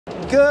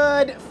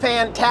Good,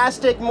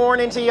 fantastic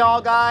morning to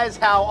y'all guys.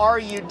 How are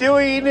you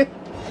doing?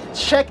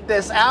 Check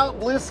this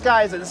out, blue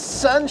skies and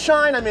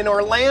sunshine. I'm in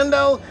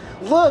Orlando.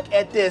 Look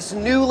at this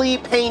newly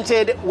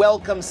painted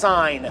welcome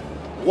sign.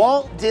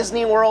 Walt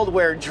Disney World,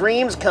 where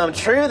dreams come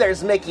true.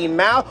 There's Mickey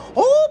Mouse.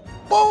 Oh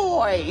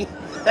boy!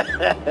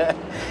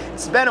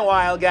 It's been a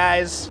while,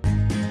 guys.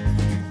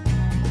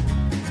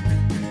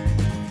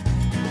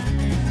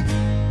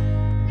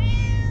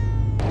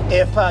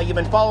 If you've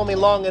been following me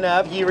long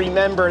enough, you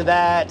remember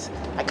that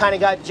I kind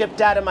of got gypped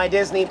out of my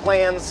Disney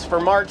plans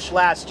for March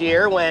last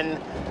year when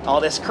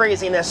all this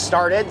craziness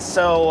started.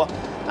 So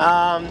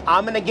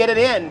I'm gonna get it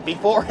in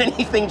before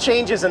anything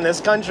changes in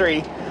this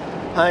country.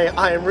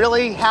 I am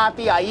really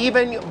happy. I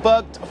even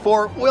booked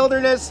Fort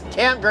Wilderness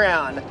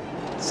Campground.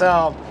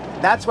 So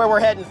that's where we're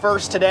heading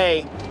first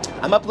today.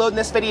 I'm uploading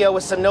this video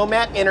with some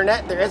Nomad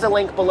internet. There is a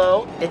link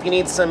below if you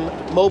need some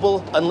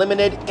mobile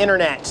unlimited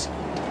internet.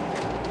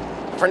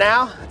 For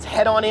now, let's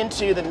head on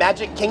into the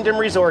Magic Kingdom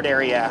Resort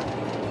area.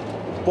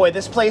 Boy,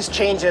 this place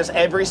changes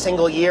every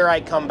single year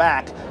I come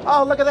back.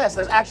 Oh, look at this.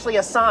 There's actually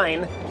a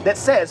sign that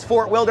says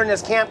Fort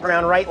Wilderness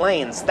Campground, right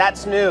lanes.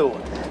 That's new,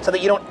 so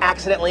that you don't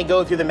accidentally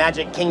go through the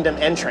Magic Kingdom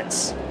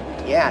entrance.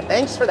 Yeah,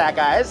 thanks for that,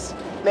 guys.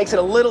 Makes it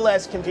a little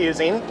less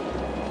confusing.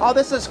 Oh,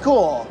 this is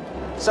cool.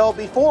 So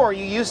before,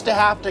 you used to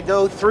have to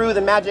go through the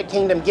Magic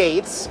Kingdom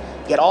gates,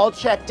 get all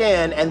checked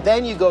in, and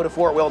then you go to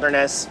Fort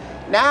Wilderness.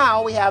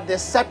 Now we have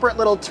this separate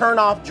little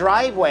turn-off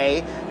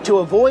driveway to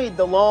avoid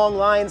the long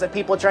lines of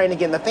people trying to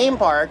get in the theme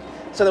park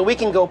so that we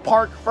can go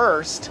park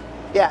first.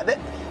 Yeah,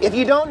 if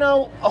you don't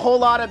know a whole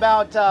lot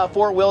about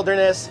Fort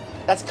Wilderness,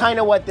 that's kind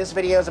of what this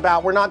video is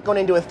about. We're not going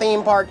into a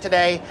theme park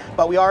today,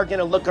 but we are going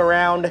to look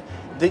around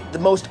the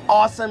most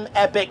awesome,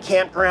 epic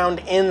campground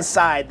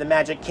inside the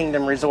Magic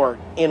Kingdom Resort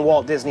in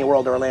Walt Disney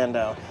World,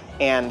 Orlando.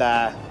 And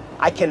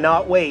I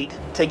cannot wait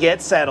to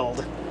get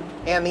settled.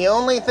 And the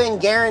only thing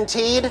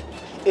guaranteed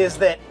is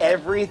that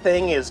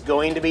everything is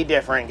going to be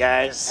different,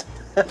 guys.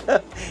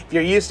 If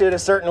you're used to it a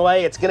certain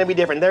way, it's gonna be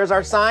different. There's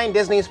our sign,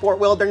 Disney's Fort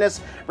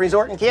Wilderness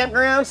Resort and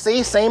Campground.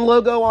 See, same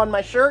logo on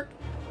my shirt.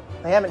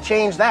 They haven't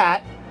changed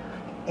that.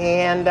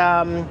 And,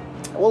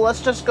 well,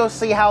 let's just go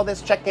see how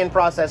this check-in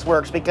process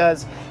works,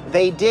 because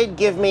they did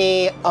give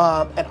me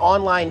an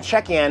online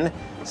check-in,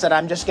 said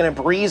I'm just gonna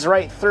breeze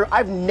right through.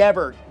 I've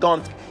never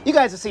gone through, you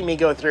guys have seen me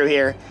go through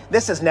here.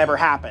 This has never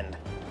happened.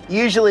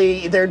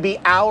 Usually there'd be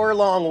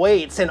hour-long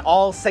waits in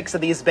all 6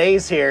 of these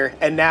bays here,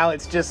 and now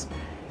it's just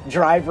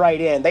drive right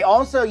in. They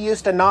also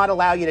used to not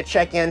allow you to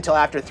check in till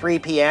after 3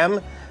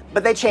 p.m.,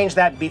 but they changed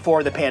that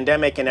before the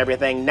pandemic and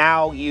everything.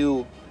 Now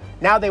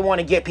they want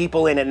to get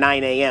people in at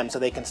 9 a.m. so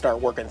they can start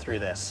working through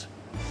this.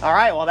 All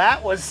right, well,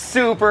 that was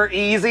super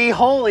easy.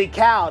 Holy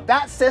cow.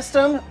 That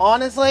system,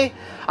 honestly,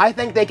 I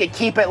think they could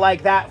keep it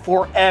like that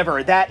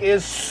forever. That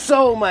is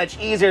so much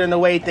easier than the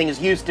way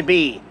things used to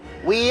be.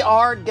 We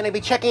are going to be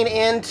checking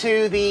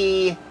into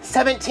the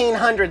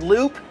 1700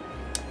 loop,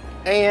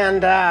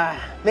 and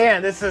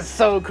man, this is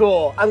so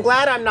cool. I'm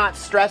glad I'm not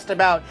stressed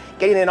about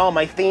getting in all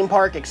my theme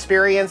park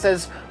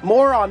experiences.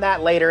 More on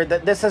that later.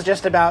 This is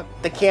just about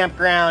the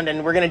campground,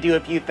 and we're going to do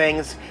a few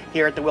things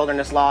here at the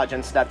Wilderness Lodge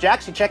and stuff.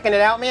 Jax, you checking it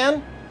out,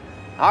 man?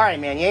 All right,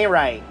 man, you ain't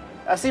right.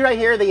 See right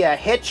here, the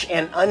hitch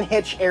and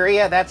unhitch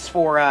area. That's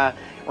for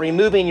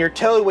removing your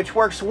toad, which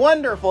works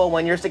wonderful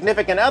when your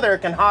significant other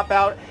can hop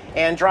out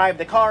and drive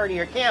the car to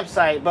your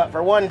campsite. But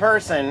for one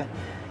person,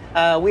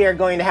 we are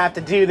going to have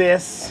to do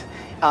this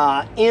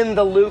in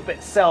the loop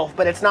itself,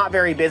 but it's not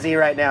very busy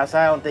right now, so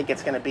I don't think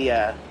it's going to be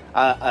a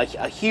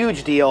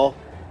huge deal.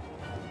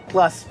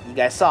 Plus, you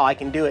guys saw I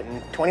can do it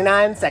in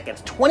 29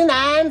 seconds.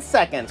 29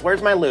 seconds!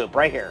 Where's my loop?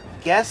 Right here.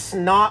 Guests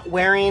not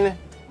wearing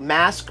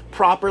mask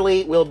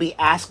properly will be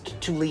asked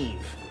to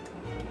leave.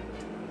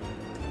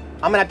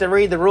 I'm gonna have to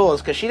read the rules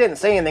because she didn't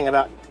say anything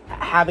about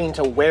having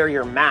to wear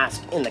your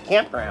mask in the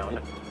campground.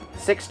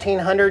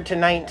 1600 to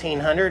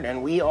 1900,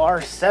 and we are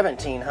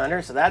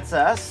 1700, so that's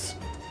us.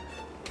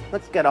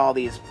 Let's get all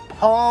these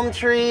palm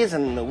trees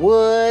and the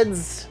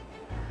woods.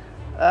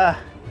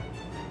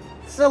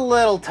 It's a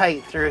little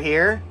tight through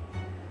here.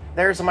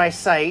 There's my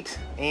site,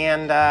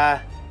 and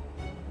of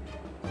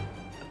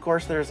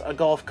course there's a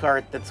golf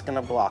cart that's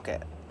gonna block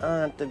it.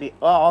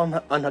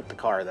 I'll unhook the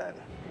car then.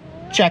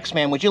 Jax,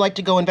 man, would you like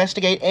to go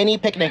investigate any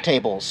picnic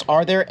tables?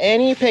 Are there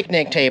any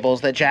picnic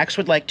tables that Jax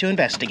would like to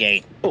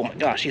investigate? Oh my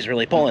gosh, he's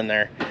really pulling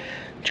there.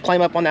 Just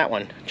climb up on that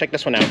one. Check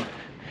this one out.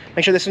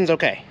 Make sure this one's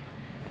okay.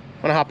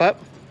 Wanna hop up?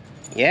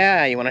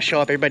 Yeah, you wanna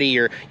show up everybody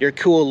your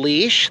cool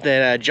leash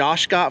that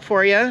Josh got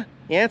for you?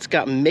 Yeah, it's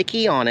got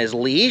Mickey on his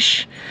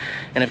leash.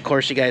 And of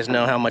course, you guys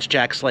know how much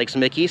Jax likes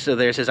Mickey, so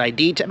there's his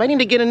ID. I might need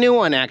to get a new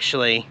one,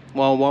 actually,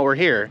 while we're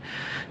here.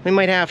 We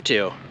might have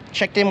to.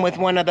 Checked in with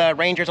one of the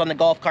rangers on the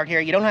golf cart here.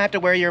 You don't have to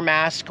wear your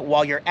mask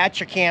while you're at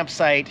your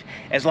campsite,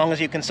 as long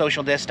as you can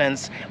social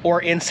distance,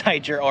 or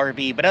inside your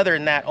RV. But other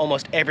than that,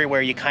 almost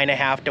everywhere you kind of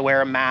have to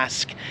wear a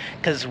mask,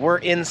 because we're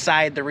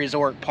inside the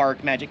resort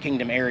park Magic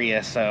Kingdom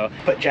area. So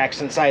put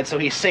Jax inside so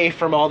he's safe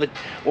from all the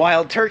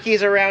wild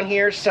turkeys around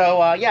here.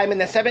 So yeah, I'm in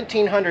the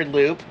 1700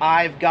 loop.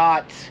 I've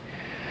got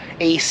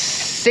a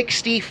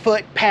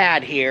 60-foot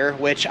pad here,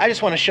 which I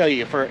just want to show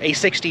you. For a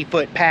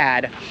 60-foot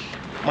pad,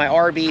 my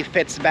RV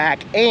fits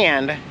back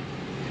and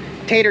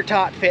tater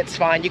tot fits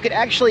fine. You could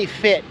actually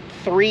fit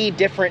 3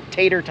 different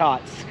tater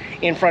tots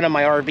in front of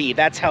my RV.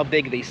 That's how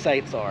big these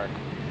sights are.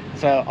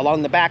 So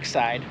along the back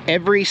side,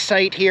 every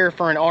site here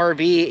for an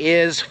RV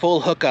is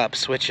full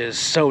hookups, which is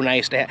so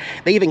nice to have.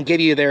 They even give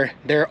you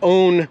their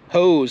own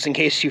hose in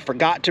case you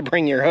forgot to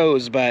bring your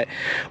hose. But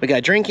we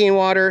got drinking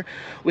water,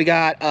 we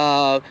got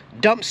a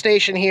dump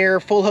station here,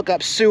 full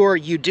hookup sewer.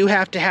 You do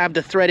have to have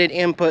the threaded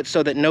input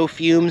so that no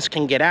fumes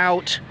can get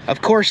out.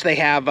 Of course, they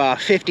have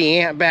 50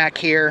 amp back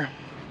here.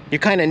 You're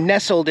kind of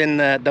nestled in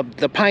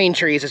the pine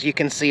trees, as you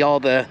can see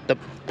all the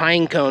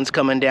pine cones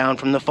coming down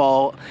from the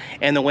fall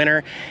and the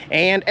winter.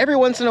 And every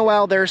once in a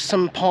while there's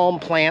some palm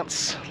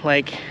plants,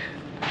 like,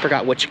 I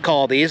forgot what you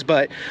call these,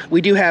 but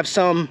we do have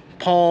some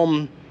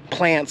palm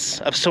plants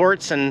of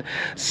sorts, and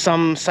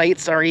some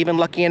sites are even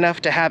lucky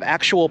enough to have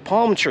actual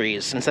palm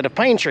trees instead of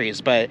pine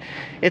trees. But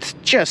it's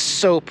just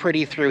so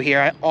pretty through here.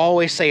 I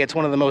always say it's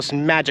one of the most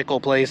magical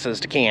places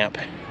to camp.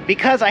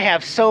 Because I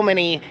have so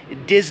many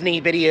Disney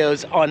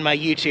videos on my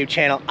YouTube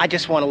channel, I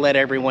just want to let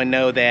everyone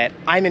know that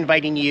I'm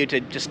inviting you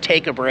to just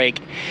take a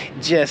break,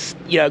 just,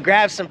 you know,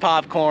 grab some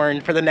popcorn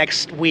for the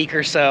next week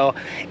or so,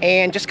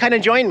 and just kind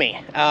of join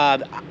me.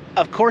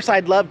 Of course,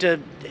 I'd love to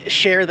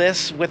share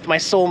this with my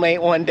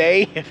soulmate one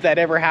day, if that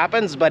ever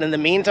happens, but in the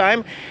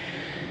meantime,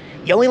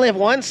 you only live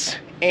once,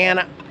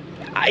 and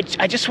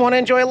I just want to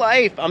enjoy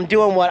life. I'm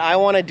doing what I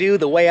want to do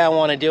the way I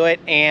want to do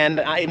it, and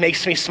it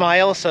makes me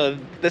smile, so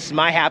this is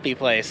my happy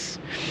place.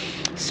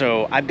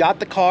 So I've got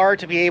the car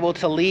to be able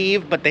to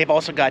leave, but they've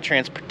also got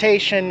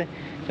transportation.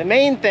 The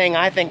main thing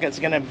I think that's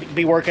going to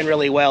be working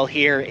really well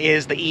here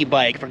is the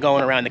e-bike for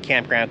going around the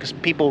campground, because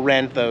people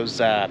rent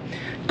those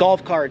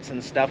golf carts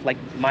and stuff. Like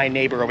my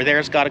neighbor over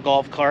there's got a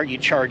golf cart. You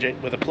charge it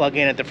with a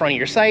plug-in at the front of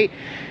your site.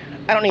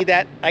 I don't need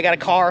that. I got a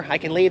car. I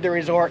can leave the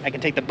resort. I can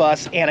take the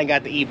bus, and I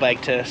got the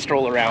e-bike to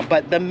stroll around.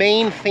 But the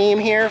main theme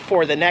here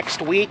for the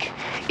next week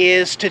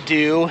is to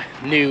do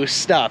new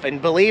stuff.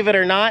 And believe it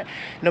or not,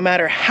 no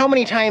matter how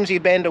many times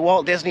you've been to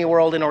Walt Disney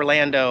World in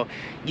Orlando,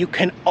 you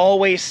can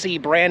always see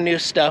brand new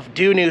stuff,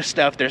 do new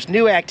stuff. There's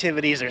new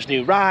activities, there's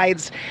new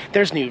rides,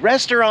 there's new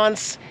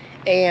restaurants,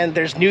 and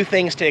there's new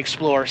things to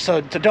explore.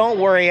 So don't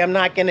worry, I'm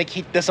not gonna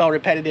keep this all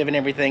repetitive and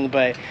everything,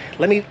 but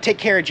let me take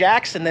care of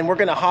Jax, and then we're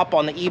gonna hop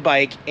on the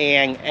e-bike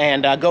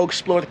and go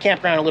explore the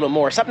campground a little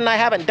more. Something I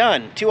haven't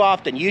done too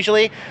often.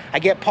 Usually I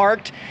get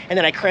parked and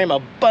then I cram a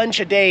bunch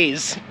of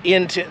days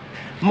into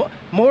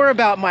more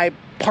about my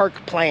park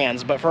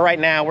plans, but for right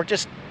now we're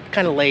just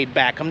kind of laid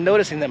back. I'm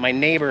noticing that my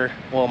neighbor,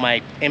 well,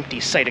 my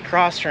empty site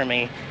across from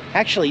me,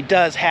 actually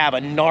does have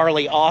a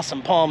gnarly,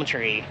 awesome palm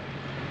tree.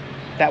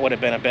 That would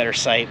have been a better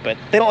site, but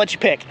they don't let you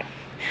pick.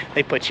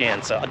 They put you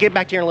in. So I'll get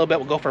back to you in a little bit.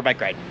 We'll go for a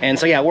bike ride. And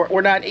so yeah,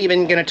 we're not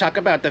even going to talk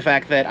about the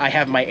fact that I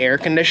have my air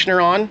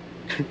conditioner on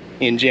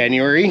in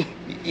January.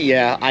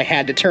 Yeah, I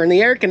had to turn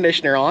the air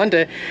conditioner on.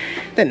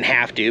 Didn't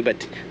have to,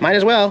 but might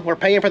as well. We're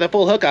paying for the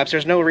full hookups.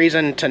 There's no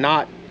reason to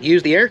not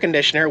use the air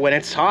conditioner when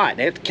it's hot.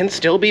 It can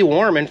still be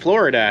warm in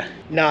Florida.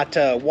 Not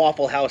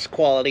Waffle House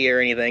quality or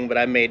anything, but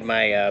I made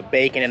my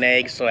bacon and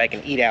eggs so I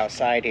can eat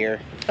outside here.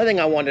 Other thing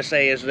I wanted to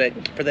say is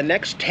that for the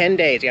next 10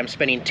 days, I'm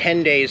spending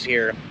 10 days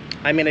here,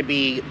 I'm going to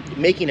be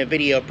making a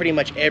video pretty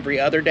much every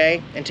other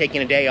day and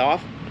taking a day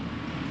off.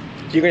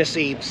 So you're going to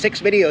see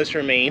 6 videos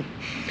from me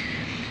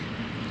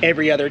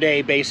every other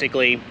day,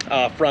 basically,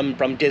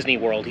 from Disney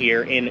World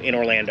here in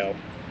Orlando.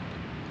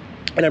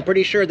 And I'm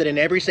pretty sure that in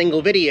every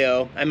single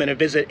video, I'm going to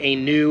visit a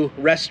new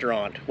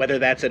restaurant, whether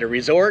that's at a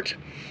resort.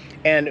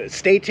 And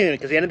stay tuned,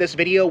 because at the end of this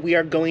video, we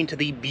are going to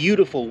the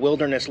beautiful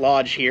Wilderness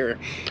Lodge here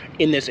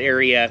in this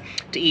area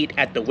to eat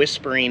at the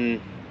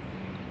Whispering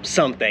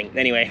something.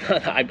 Anyway,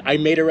 I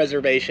made a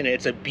reservation.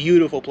 It's a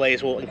beautiful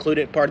place. We'll include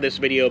it part of this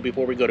video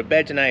before we go to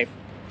bed tonight.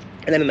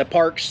 And then in the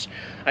parks,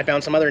 I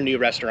found some other new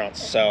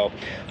restaurants. So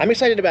I'm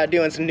excited about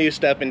doing some new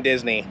stuff in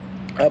Disney.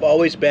 I've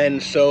always been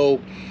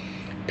so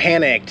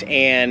panicked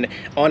and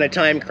on a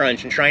time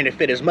crunch and trying to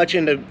fit as much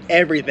into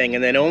everything,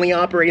 and then only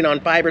operating on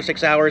 5 or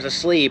 6 hours of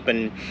sleep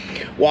and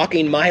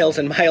walking miles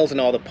and miles in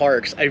all the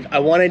parks. I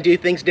want to do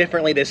things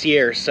differently this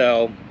year,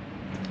 so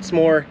it's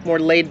more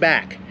laid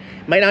back.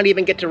 Might not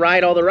even get to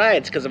ride all the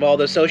rides because of all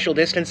the social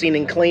distancing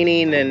and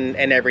cleaning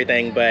and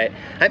everything, but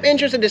I'm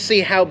interested to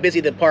see how busy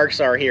the parks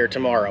are here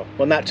tomorrow.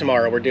 Well, not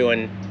tomorrow, we're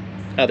doing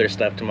other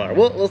stuff tomorrow.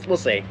 We'll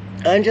see.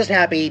 I'm just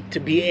happy to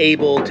be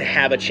able to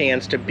have a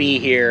chance to be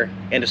here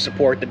and to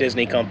support the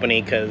Disney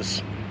company,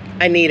 because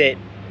I need it.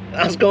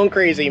 I was going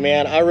crazy,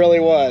 man. I really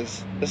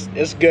was.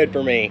 It's good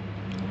for me.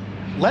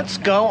 Let's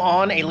go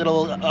on a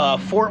little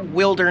Fort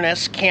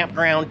Wilderness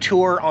campground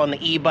tour on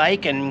the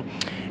e-bike and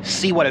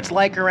see what it's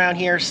like around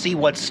here, see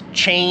what's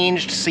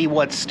changed, see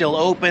what's still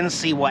open,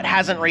 see what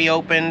hasn't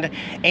reopened,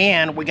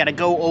 and we got to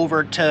go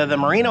over to the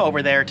marina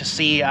over there to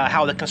see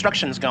how the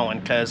construction's going,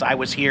 because I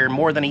was here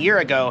more than a year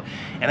ago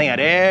and they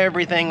had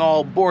everything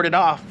all boarded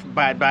off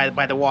by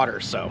the water.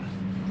 So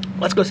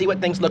let's go see what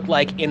things look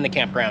like in the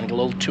campground, a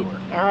little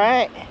tour. All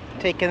right,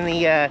 taking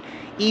the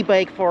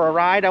e-bike for a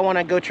ride. I want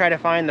to go try to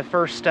find the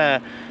first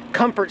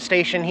comfort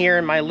station here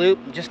in my loop,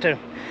 just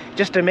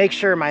to make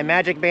sure my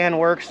Magic Band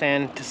works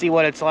and to see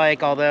what it's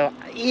like. Although,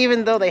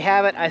 even though they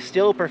have it, I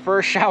still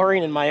prefer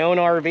showering in my own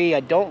RV. I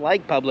don't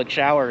like public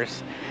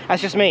showers.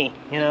 That's just me,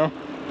 you know.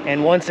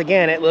 And once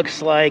again, it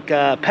looks like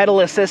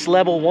pedal assist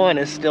level 1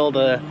 is still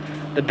the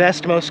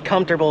best, most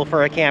comfortable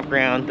for a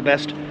campground, the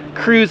best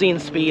cruising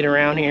speed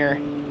around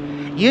here.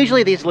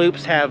 Usually these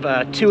loops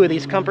have 2 of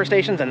these comfort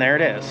stations, and there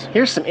it is.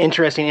 Here's some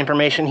interesting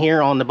information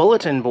here on the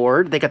bulletin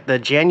board. They got the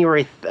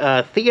January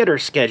theater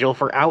schedule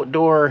for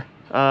outdoor.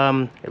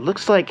 It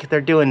looks like they're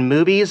doing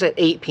movies at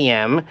 8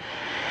 p.m.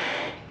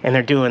 and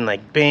they're doing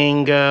like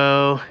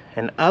bingo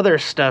and other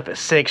stuff at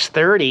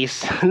 6:30.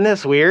 Isn't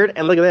this weird?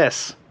 And look at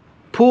this.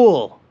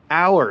 Pool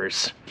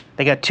hours.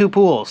 They got 2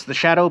 pools. The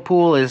shadow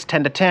pool is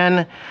 10 to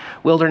 10.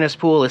 Wilderness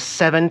pool is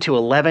 7 to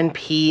 11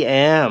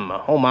 p.m.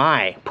 Oh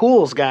my.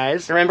 Pools,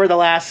 guys. Remember the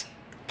last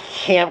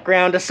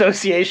campground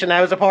association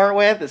I was a part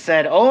with that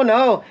said, oh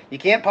no, you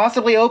can't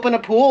possibly open a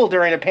pool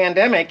during a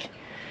pandemic.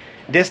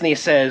 Disney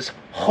says,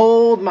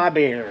 hold my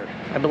beer.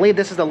 I believe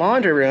this is the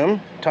laundry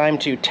room. Time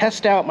to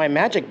test out my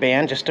Magic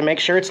Band just to make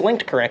sure it's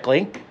linked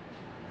correctly.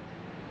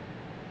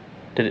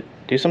 Did it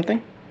do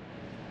something?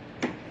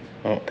 I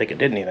don't think it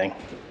did anything.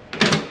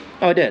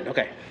 Oh, it did.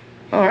 Okay.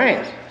 All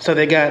right. So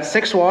they got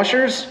 6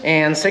 washers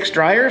and 6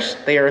 dryers.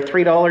 They are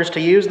 $3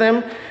 to use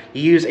them.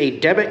 You use a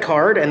debit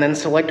card and then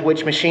select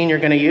which machine you're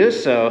going to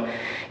use. So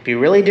if you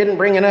really didn't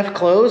bring enough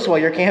clothes while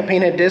you're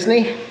camping at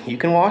Disney, you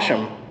can wash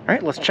them. All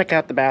right, let's check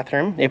out the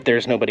bathroom if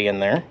there's nobody in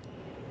there.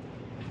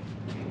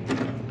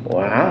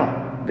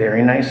 Wow,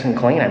 very nice and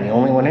clean. I'm the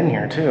only one in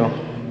here too.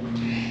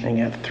 And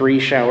you have 3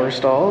 shower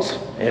stalls,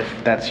 if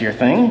that's your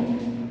thing.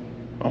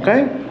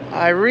 Okay.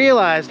 I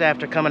realized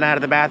after coming out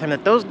of the bathroom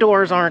that those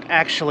doors aren't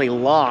actually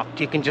locked.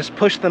 You can just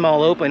push them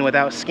all open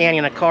without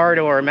scanning a card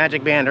or a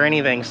Magic Band or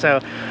anything. So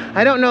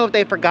I don't know if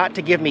they forgot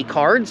to give me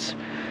cards.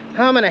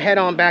 I'm gonna head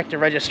on back to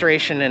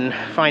registration and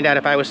find out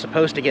if I was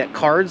supposed to get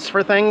cards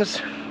for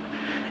things.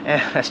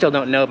 I still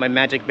don't know if my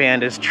Magic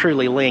Band is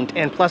truly linked,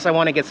 and plus I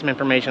want to get some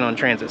information on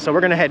transit. So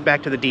we're going to head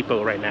back to the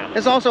depot right now.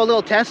 There's also a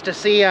little test to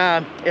see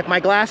if my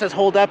glasses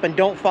hold up and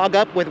don't fog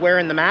up with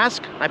wearing the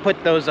mask. I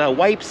put those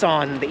wipes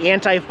on, the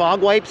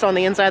anti-fog wipes on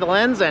the inside of the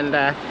lens, and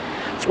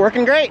it's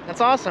working great.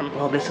 That's awesome.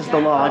 Well, this is the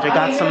lodge. I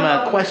got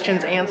some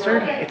questions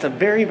answered. It's a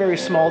very, very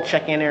small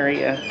check-in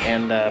area,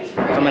 and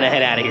so I'm going to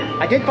head out of here.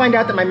 I did find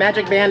out that my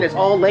Magic Band is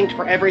all linked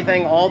for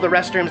everything. All the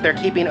restrooms they're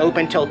keeping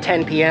open till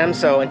 10 p.m.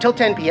 So until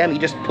 10 p.m. you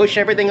just push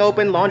everything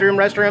open, laundry room,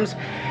 restrooms.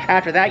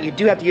 After that, you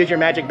do have to use your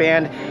Magic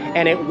Band,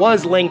 and it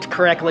was linked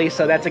correctly,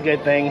 so that's a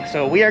good thing.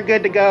 So we are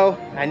good to go.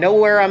 I know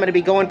where I'm going to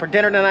be going for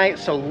dinner tonight,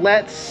 so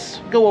let's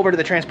go over to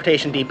the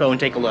transportation depot and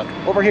take a look.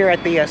 Over here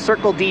at the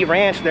Circle D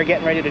Ranch, they're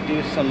getting ready to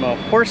do some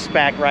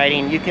horseback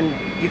riding. You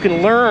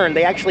can learn.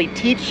 They actually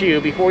teach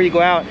you before you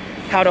go out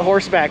how to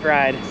horseback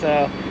ride.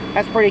 So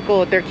that's pretty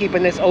cool that they're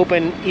keeping this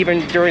open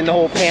even during the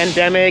whole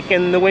pandemic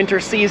and the winter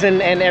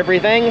season and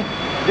everything.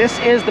 This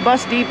is the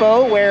bus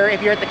depot where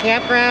if you're at the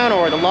campground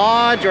or the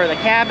lodge or the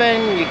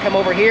cabin, you come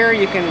over here.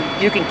 You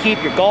can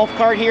keep your golf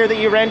cart here that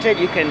you rented.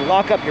 You can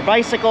lock up your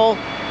bicycle.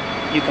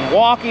 You can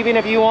walk even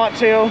if you want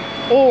to,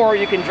 or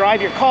you can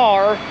drive your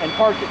car and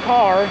park your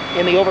car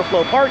in the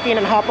overflow parking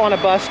and hop on a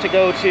bus to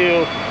go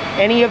to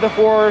any of the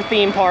 4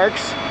 theme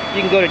parks.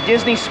 You can go to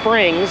Disney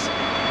Springs,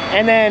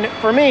 and then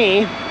for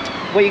me,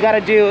 what you got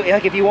to do,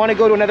 like if you want to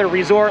go to another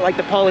resort like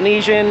the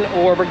Polynesian,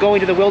 or we're going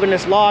to the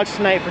Wilderness Lodge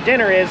tonight for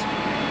dinner, is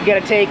you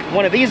got to take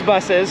one of these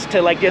buses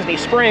to like Disney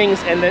Springs,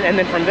 and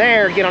then from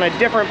there get on a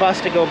different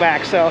bus to go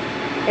back. So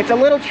it's a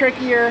little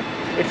trickier.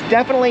 It's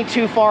definitely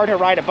too far to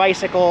ride a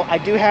bicycle. I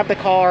do have the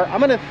car. I'm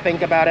gonna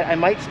think about it. I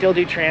might still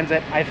do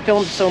transit. I've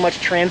filmed so much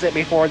transit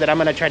before that I'm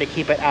gonna try to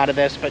keep it out of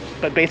this,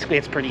 but basically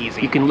it's pretty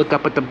easy. You can look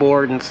up at the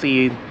board and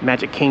see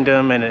Magic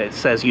Kingdom, and it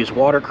says use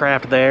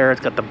watercraft there.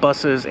 It's got the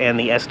buses and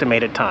the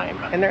estimated time.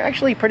 And they're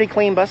actually pretty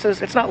clean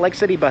buses. It's not like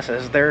city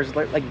buses. There's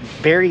like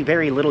very,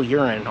 very little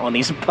urine on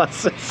these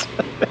buses.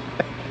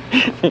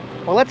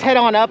 Well, let's head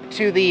on up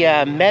to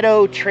the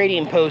Meadow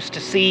Trading Post to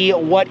see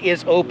what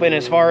is open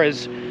as far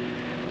as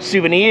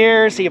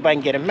souvenirs, see if I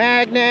can get a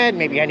magnet.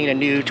 Maybe I need a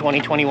new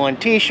 2021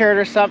 t-shirt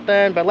or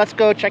something, but let's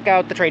go check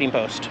out the trading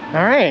post.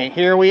 All right,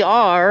 here we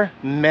are,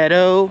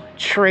 Meadow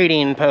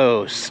Trading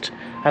Post.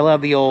 I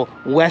love the old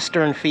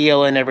Western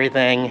feel and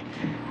everything.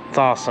 It's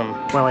awesome.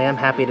 Well, I am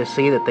happy to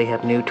see that they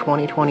have new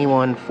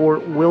 2021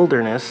 Fort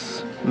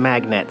Wilderness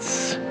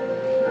magnets.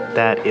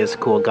 That is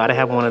cool. Gotta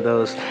have one of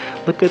those.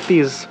 Look at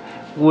these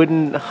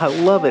wooden, I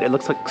love it. It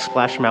looks like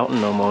Splash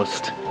Mountain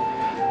almost.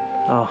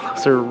 Oh,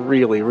 these are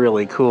really,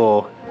 really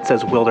cool. It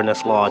says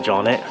Wilderness Lodge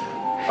on it.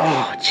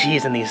 Oh,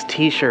 geez, and these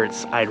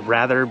t-shirts, I'd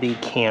rather be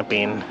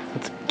camping.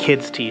 It's a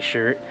kid's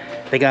t-shirt.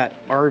 They got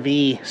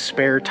RV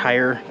spare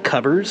tire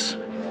covers,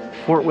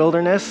 Fort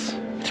Wilderness.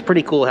 It's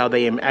pretty cool how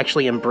they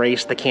actually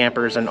embrace the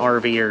campers and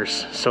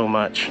RVers so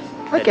much.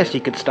 I guess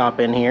you could stop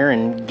in here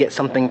and get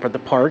something for the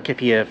park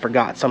if you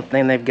forgot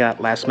something. They've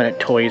got last minute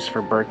toys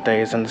for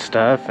birthdays and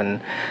stuff,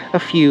 and a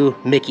few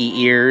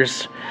Mickey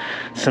ears,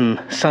 some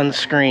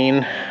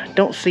sunscreen.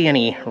 Don't see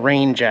any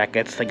rain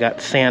jackets. They got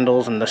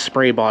sandals and the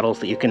spray bottles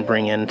that you can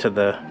bring into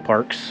the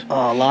parks.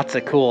 Oh, lots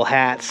of cool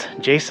hats.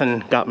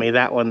 Jason got me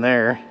that one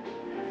there.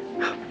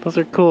 Those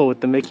are cool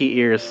with the Mickey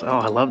ears. Oh,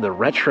 I love the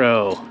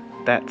retro.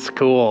 That's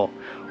cool.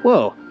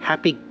 Whoa,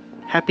 happy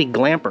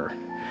Glamper.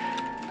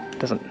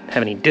 Doesn't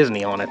have any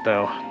Disney on it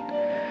though.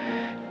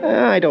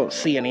 I don't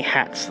see any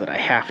hats that I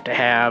have to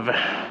have.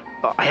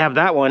 Oh, I have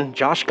that one.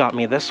 Josh got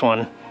me this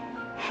one.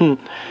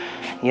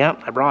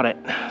 Yep, I brought it.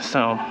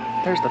 So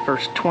there's the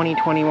first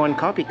 2021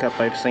 coffee cup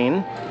I've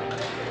seen.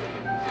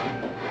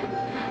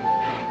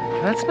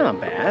 That's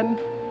not bad.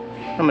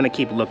 I'm gonna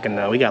keep looking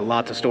though. We got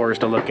lots of stores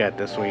to look at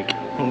this week.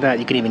 And that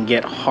you can even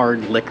get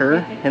hard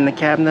liquor in the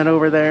cabinet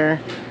over there.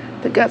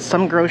 They've got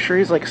some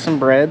groceries, like some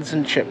breads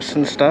and chips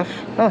and stuff.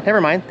 Oh,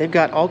 never mind. They've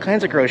got all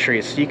kinds of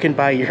groceries. You can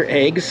buy your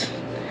eggs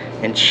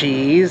and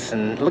cheese,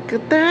 and look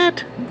at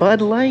that.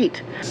 Bud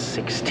Light.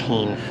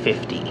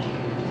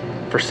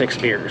 $16.50 for 6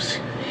 beers.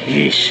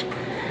 Yeesh.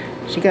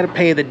 So you gotta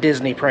pay the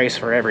Disney price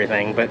for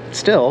everything, but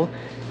still,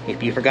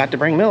 if you forgot to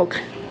bring milk,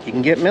 you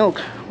can get milk.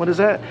 What is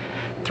that?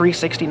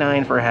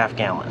 $3.69 for a half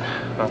gallon.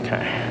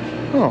 Okay.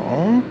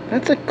 Oh,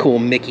 that's a cool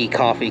Mickey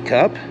coffee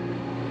cup.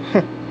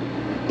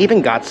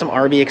 Even got some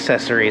RV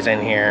accessories in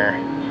here.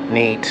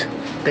 Neat.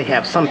 They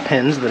have some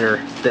pins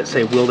that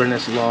say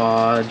Wilderness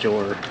Lodge,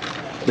 or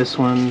this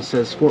one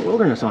says Fort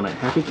Wilderness on it.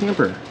 Happy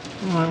Camper.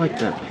 Oh, I like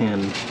that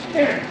pin.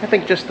 I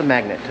think just the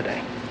magnet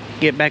today.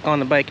 Get back on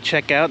the bike,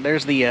 check out.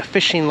 There's the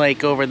fishing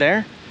lake over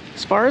there.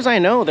 As far as I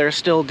know, they're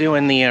still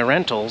doing the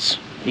rentals.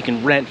 You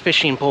can rent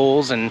fishing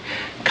poles and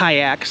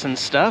kayaks and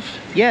stuff.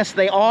 Yes,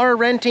 they are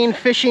renting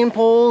fishing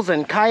poles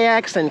and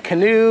kayaks and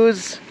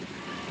canoes.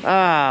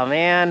 Ah,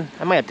 man,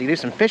 I might have to do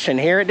some fishing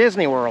here at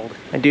Disney World.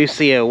 I do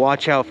see a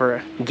watch out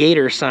for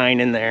gator sign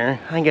in there.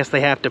 I guess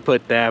they have to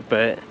put that,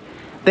 but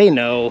they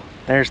know.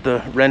 There's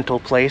the rental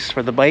place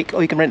for the bike. Oh,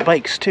 you can rent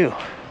bikes too.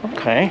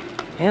 Okay,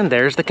 and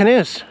there's the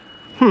canoes.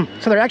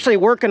 So they're actually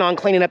working on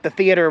cleaning up the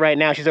theater right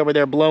now. She's over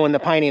there blowing the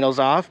pine needles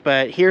off,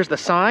 but here's the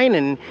sign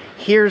and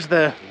here's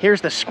the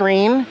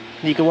screen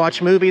you can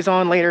watch movies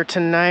on later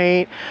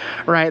tonight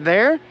right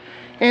there.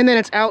 And then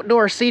it's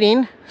outdoor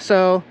seating,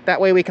 so that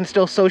way we can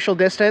still social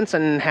distance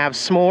and have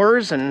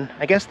s'mores, and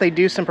I guess they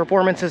do some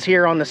performances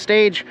here on the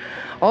stage.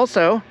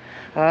 Also,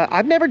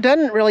 I've never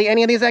done really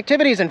any of these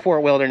activities in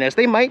Fort Wilderness.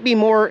 They might be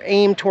more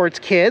aimed towards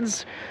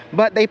kids,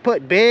 but they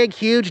put big,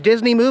 huge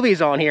Disney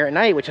movies on here at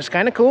night, which is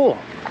kind of cool.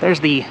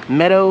 There's the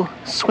Meadow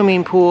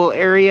swimming pool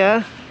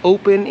area,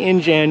 open in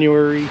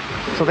January.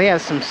 So they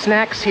have some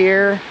snacks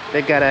here.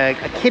 They've got a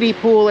kiddie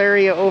pool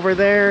area over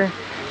there.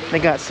 They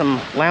got some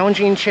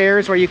lounging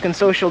chairs where you can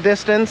social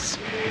distance.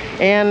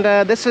 And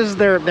this is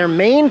their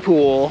main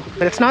pool,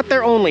 but it's not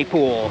their only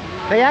pool.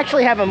 They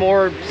actually have a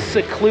more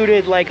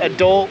secluded, like,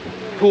 adult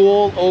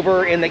pool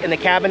over in the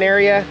cabin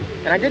area.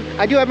 And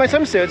I do have my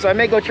swimsuit, so I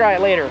may go try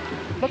it later.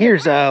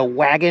 Here's a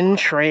Wagon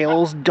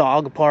Trails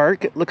dog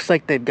park. It looks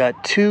like they've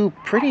got 2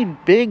 pretty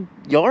big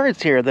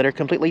yards here that are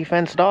completely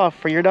fenced off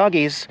for your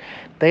doggies.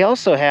 They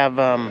also have,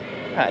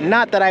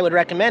 not that I would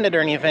recommend it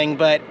or anything,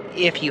 but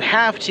if you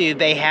have to,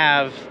 they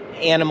have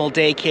animal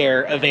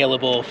daycare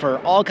available for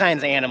all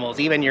kinds of animals,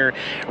 even your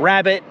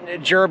rabbit,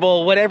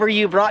 gerbil, whatever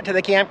you brought to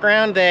the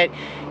campground that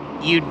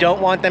you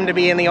don't want them to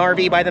be in the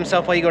RV by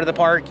themselves while you go to the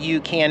park, you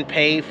can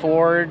pay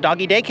for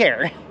doggy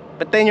daycare.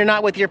 But then you're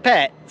not with your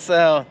pet.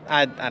 So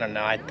I don't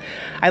know.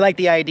 I like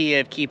the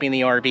idea of keeping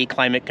the RV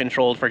climate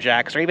controlled for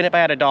Jax, or even if I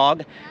had a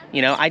dog,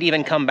 you know, I'd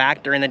even come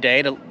back during the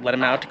day to let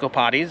him out to go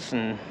potties.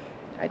 And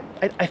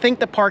I think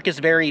the park is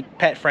very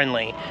pet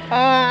friendly.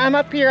 I'm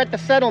up here at the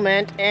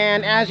settlement,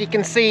 and as you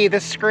can see, the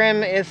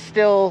scrim is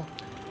still,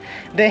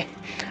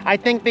 I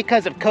think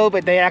because of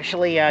COVID, they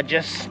actually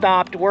just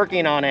stopped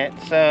working on it.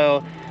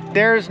 So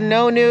there's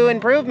no new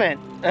improvement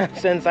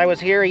since I was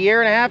here a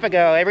year and a half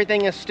ago.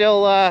 Everything is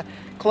still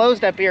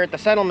closed up here at the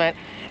settlement.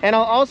 And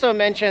I'll also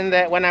mention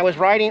that when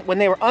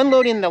they were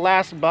unloading the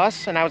last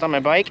bus and I was on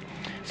my bike,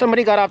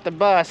 somebody got off the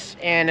bus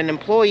and an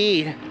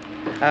employee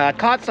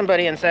caught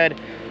somebody and said,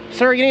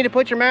 "Sir, you need to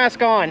put your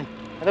mask on,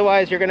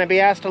 otherwise you're gonna be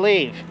asked to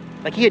leave."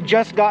 Like, he had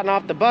just gotten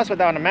off the bus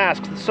without a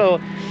mask. So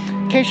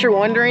in case you're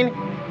wondering,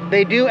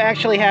 they do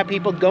actually have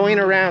people going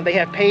around. They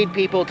have paid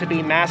people to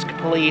be mask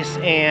police,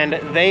 and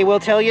they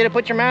will tell you to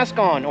put your mask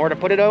on or to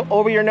put it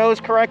over your nose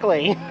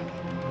correctly.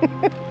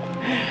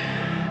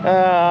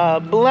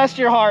 Bless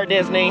your heart,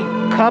 Disney.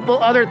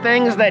 Couple other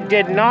things that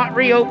did not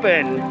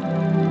reopen.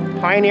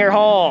 Pioneer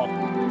Hall,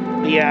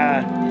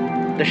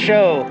 the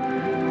show.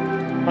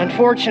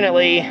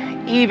 Unfortunately,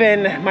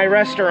 even my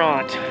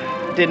restaurant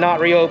did not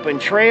reopen.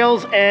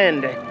 Trails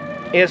End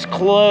is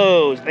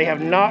closed. They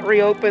have not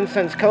reopened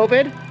since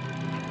COVID.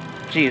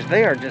 Geez,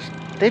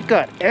 they've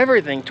got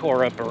everything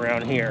tore up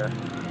around here.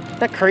 Is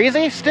that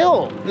crazy?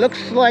 Still,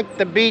 looks like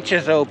the beach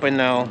is open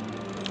though.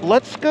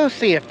 let's go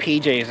see if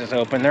PJ's is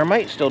open. There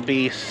might still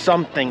be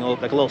something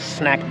open, like a little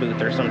snack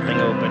booth or something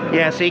open.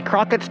 Yeah, see,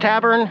 Crockett's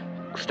Tavern,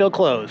 still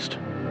closed.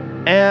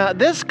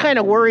 This kind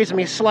of worries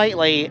me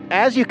slightly.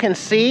 As you can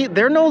see,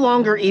 they're no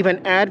longer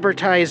even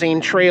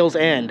advertising Trails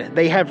End.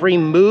 They have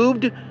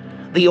removed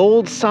the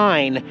old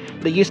sign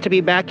that used to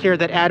be back here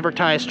that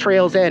advertised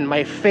Trails End,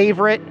 my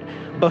favorite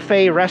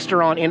buffet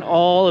restaurant in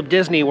all of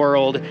Disney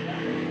World.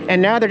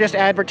 And now they're just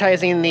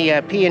advertising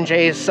the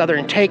P&J's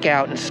Southern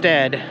Takeout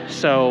instead.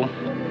 So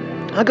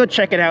I'll go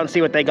check it out and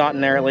see what they got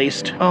in there at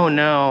least. Oh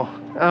no.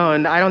 Oh,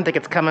 and I don't think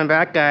it's coming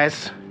back,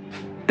 guys.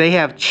 They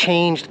have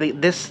changed,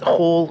 this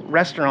whole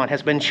restaurant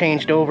has been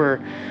changed over.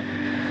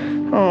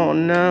 Oh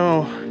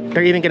no.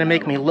 They're even gonna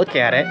make me look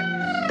at it.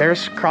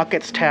 There's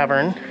Crockett's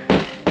Tavern.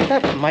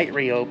 That might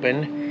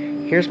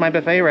reopen. Here's my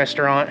buffet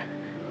restaurant.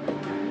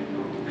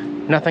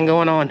 Nothing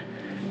going on.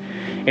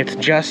 It's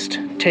just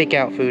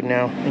takeout food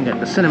now. I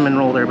got the cinnamon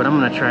roll there, but I'm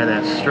gonna try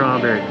that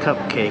strawberry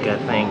cupcake, I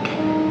think.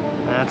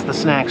 That's the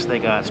snacks they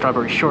got.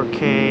 Strawberry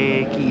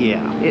shortcake,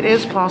 yeah. It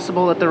is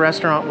possible that the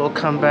restaurant will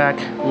come back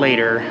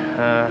later.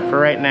 For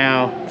right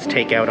now, it's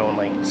takeout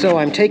only. So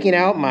I'm taking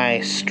out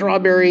my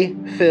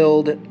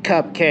strawberry-filled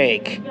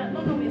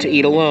cupcake to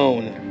eat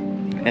alone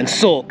and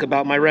sulk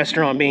about my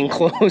restaurant being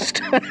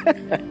closed.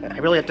 I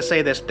really have to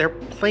say this, they're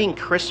playing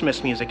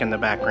Christmas music in the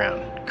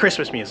background.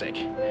 Christmas music.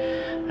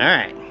 All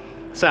right,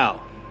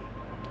 so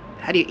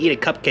how do you eat a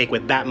cupcake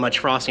with that much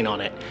frosting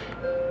on it?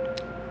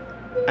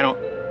 I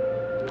don't...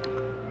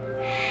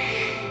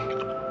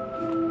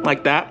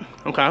 Like that,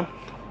 okay,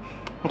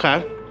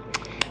 okay.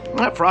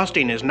 That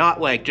frosting is not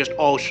like just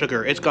all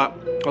sugar. It's got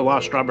a lot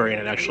of strawberry in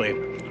it, actually.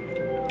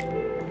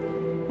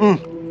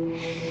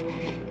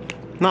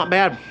 Not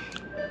bad,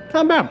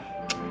 not bad.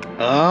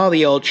 Oh,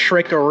 the old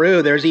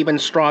trickaroo. There's even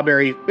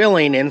strawberry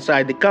filling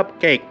inside the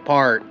cupcake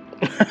part.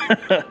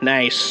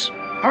 Nice.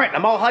 All right,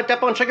 I'm all hyped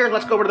up on sugar.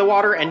 Let's go over to the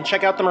water and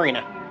check out the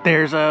marina.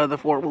 There's the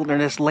Fort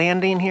Wilderness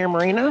Landing here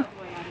marina.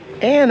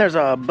 And there's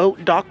a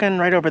boat docking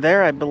right over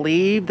there. I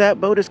believe that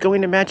boat is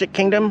going to Magic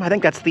Kingdom. I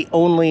think that's the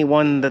only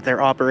one that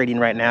they're operating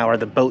right now, are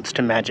the boats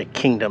to Magic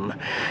Kingdom.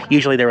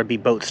 Usually there would be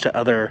boats to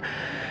other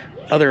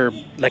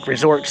like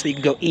resorts that you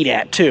can go eat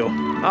at too.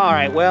 All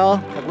right,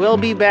 well, we'll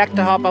be back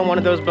to hop on one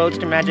of those boats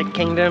to Magic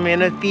Kingdom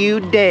in a few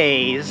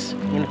days.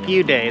 We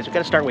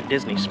gotta start with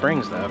Disney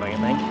Springs though, don't you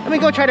think? Let me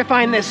go try to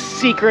find this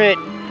secret,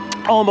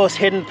 almost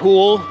hidden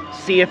pool.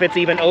 See if it's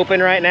even open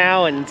right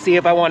now and see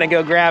if I want to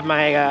go grab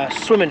my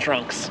swimming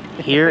trunks.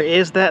 Here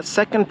is that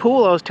second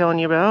pool I was telling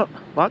you about.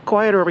 A lot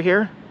quieter over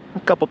here. A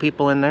couple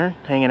people in there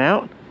hanging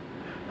out.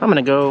 I'm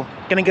gonna go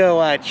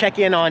check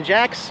in on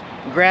Jax,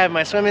 grab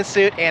my swimming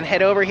suit and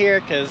head over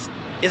here, because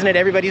isn't it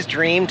everybody's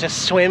dream to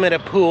swim at a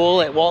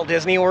pool at Walt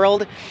Disney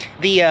World?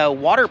 The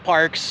water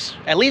parks,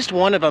 at least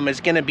one of them is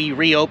gonna be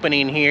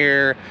reopening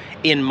here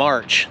in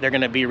March. They're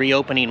gonna be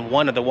reopening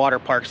one of the water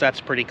parks.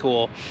 That's pretty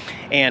cool.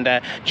 And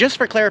just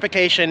for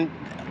clarification,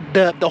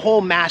 the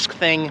whole mask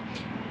thing,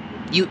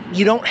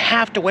 you don't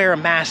have to wear a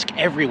mask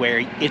everywhere.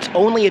 It's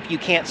only if you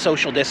can't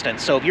social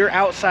distance. So if you're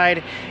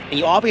outside, and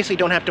you obviously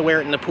don't have to wear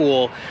it in the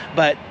pool,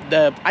 but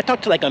I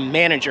talked to like a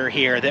manager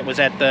here that was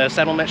at the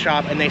settlement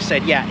shop, and they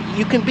said, yeah,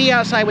 you can be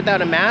outside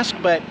without a mask,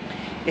 but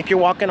if you're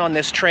walking on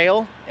this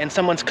trail and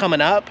someone's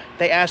coming up,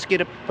 they ask you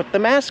to put the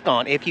mask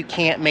on if you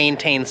can't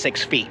maintain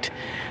 6 feet.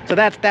 So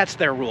that's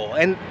their rule.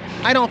 And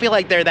I don't feel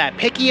like they're that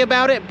picky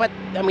about it, but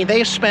I mean,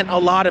 they've spent a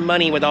lot of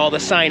money with all the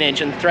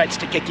signage and threats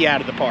to kick you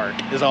out of the park,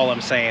 is all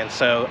I'm saying.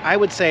 So I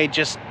would say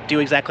just do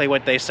exactly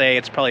what they say.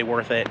 It's probably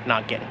worth it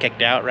not getting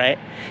kicked out, right?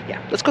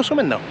 Yeah, let's go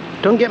swimming though.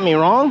 Don't get me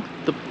wrong,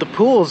 the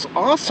pool's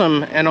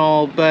awesome and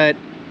all, but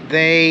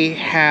they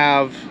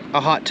have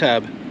a hot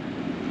tub.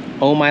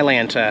 Oh my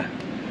Lanta.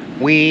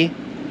 We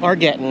are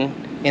getting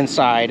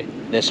inside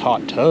this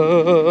hot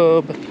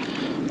tub.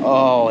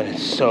 Oh, and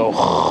it's so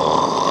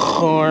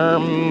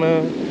warm.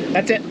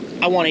 That's it.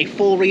 I want a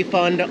full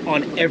refund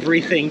on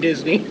everything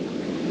Disney.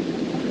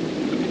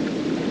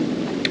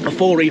 A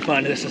full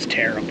refund. This is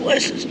terrible.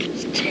 This is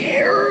just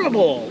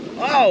terrible.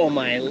 Oh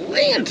my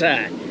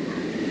Lanta.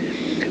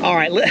 All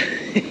right,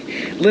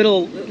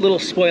 little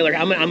spoiler.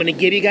 I'm gonna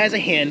give you guys a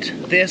hint.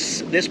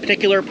 This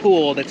particular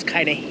pool that's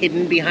kind of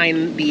hidden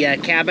behind the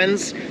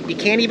cabins, you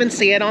can't even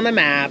see it on the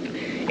map.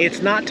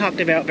 It's not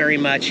talked about very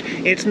much.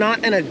 It's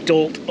not an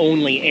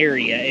adult-only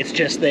area. It's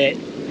just that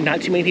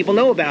not too many people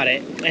know about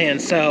it.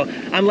 And so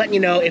I'm letting you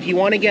know, if you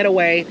want to get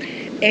away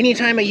any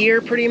time of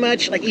year, pretty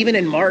much, like even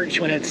in March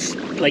when it's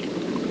like,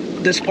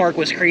 this park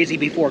was crazy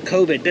before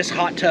COVID, this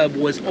hot tub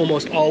was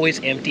almost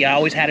always empty. I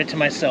always had it to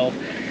myself.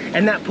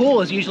 And that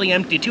pool is usually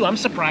empty too. I'm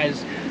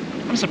surprised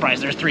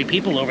there's 3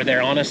 people over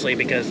there, honestly,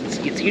 because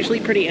it's usually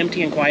pretty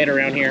empty and quiet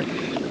around here.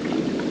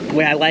 The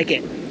way I like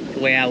it. The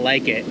way I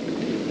like it.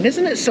 And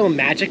isn't it so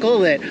magical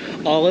that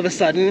all of a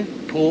sudden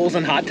pools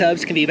and hot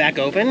tubs can be back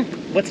open?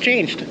 What's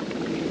changed?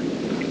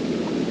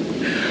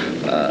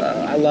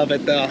 I love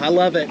it though. I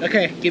love it.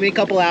 Okay, give me a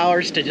couple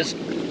hours to just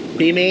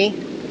be me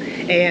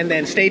And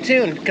then stay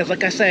tuned, because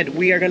like I said,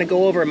 we are going to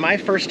go over my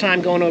first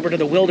time going over to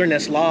the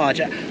Wilderness Lodge.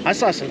 I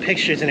saw some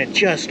pictures and it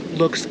just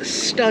looks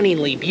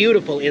stunningly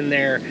beautiful in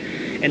there.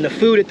 And the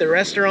food at the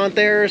restaurant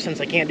there, since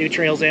I can't do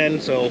trails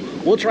in, so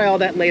we'll try all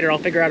that later. I'll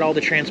figure out all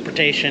the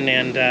transportation,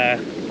 and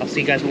I'll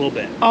see you guys in a little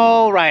bit.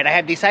 All right, I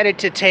have decided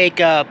to take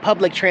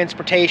public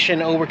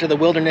transportation over to the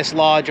Wilderness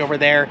Lodge over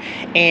there,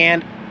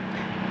 and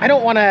I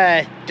don't want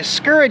to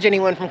discourage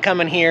anyone from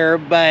coming here,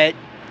 but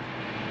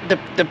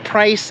the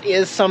price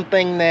is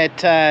something that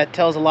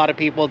tells a lot of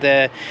people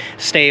to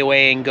stay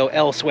away and go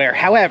elsewhere.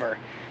 However,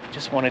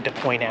 just wanted to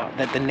point out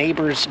that the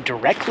neighbors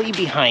directly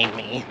behind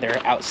me,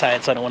 they're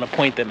outside, so I don't want to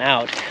point them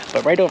out,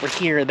 but right over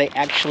here, they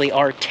actually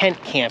are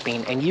tent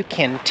camping, and you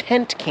can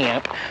tent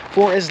camp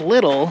for as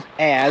little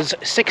as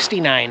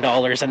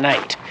 $69 a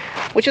night,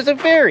 which is a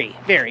very,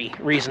 very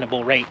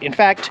reasonable rate. In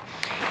fact,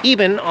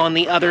 even on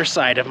the other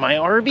side of my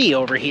RV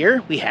over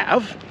here, we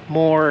have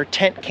more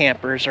tent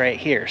campers right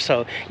here.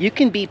 So you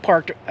can be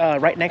parked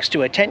right next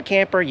to a tent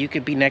camper. You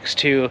could be next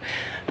to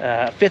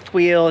a fifth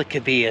wheel. It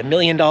could be $1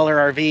 million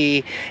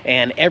RV,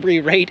 and every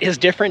rate is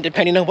different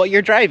depending on what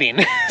you're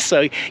driving.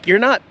 So you're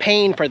not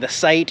paying for the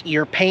site,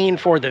 you're paying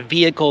for the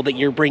vehicle that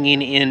you're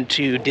bringing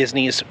into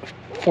Disney's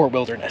Fort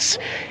Wilderness.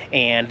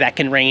 And that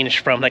can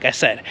range from, like I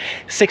said,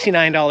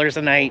 $69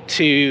 a night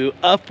to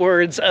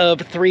upwards of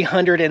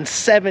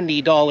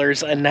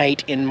 $370 a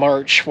night in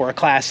March for a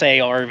Class A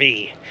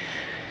RV.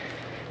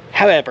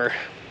 However,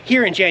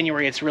 here in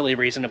January, it's really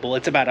reasonable.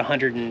 It's about I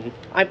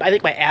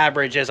think my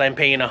average is I'm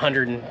paying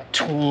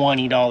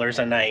 $120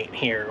 a night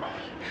here,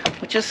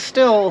 which is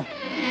still,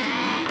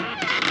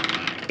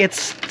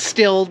 it's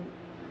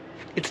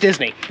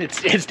Disney.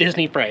 It's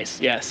Disney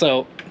price. Yeah,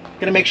 so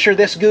gonna make sure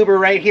this goober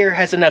right here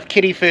has enough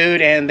kitty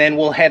food, and then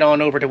we'll head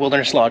on over to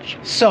Wilderness Lodge.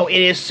 So it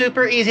is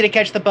super easy to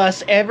catch the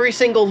bus. Every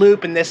single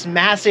loop in this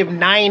massive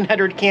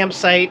 900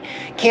 campsite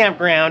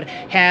campground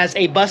has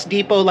a bus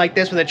depot like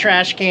this with a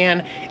trash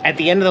can at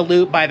the end of the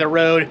loop by the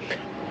road.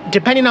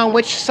 Depending on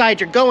which side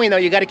you're going, though,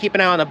 you got to keep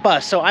an eye on the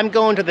bus. So I'm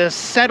going to the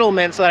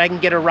settlement so that I can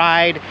get a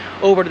ride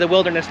over to the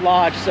Wilderness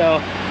Lodge. So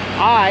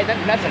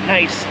that's a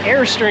nice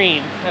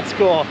Airstream. That's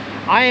cool.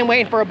 I am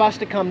waiting for a bus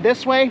to come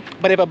this way,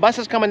 but if a bus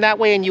is coming that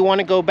way and you want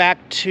to go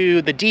back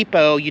to the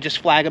depot, you just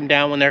flag them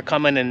down when they're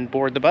coming and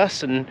board the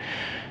bus, and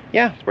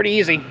yeah, it's pretty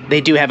easy.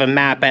 They do have a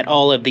map at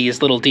all of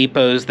these little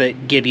depots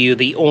that give you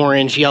the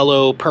orange,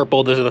 yellow,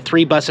 purple. Those are the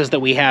 3 buses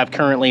that we have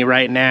currently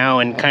right now,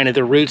 and kind of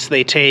the routes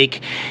they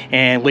take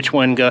and which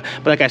one go.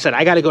 But like I said,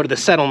 I got to go to the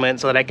settlement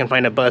so that I can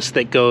find a bus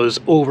that goes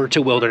over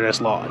to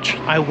Wilderness Lodge.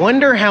 I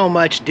wonder how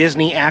much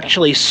Disney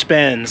actually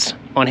spends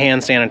on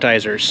hand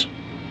sanitizers.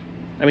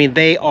 I mean,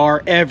 they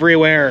are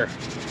everywhere.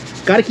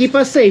 Gotta keep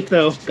us safe,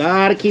 though.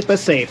 Gotta keep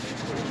us safe.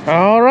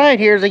 All right,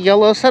 here's a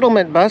yellow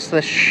settlement bus.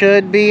 This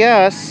should be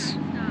us.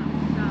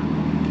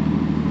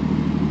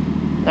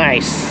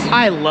 Nice.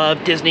 I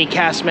love Disney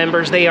cast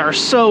members. They are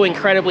so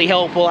incredibly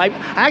helpful. I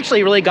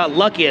actually really got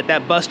lucky that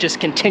that bus just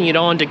continued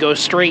on to go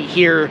straight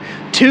here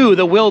to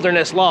the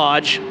Wilderness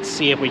Lodge. Let's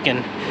see if we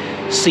can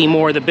see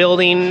more of the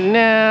building.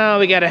 No,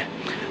 we gotta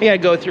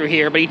go through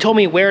here, but he told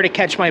me where to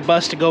catch my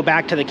bus to go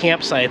back to the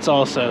campsites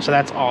also, so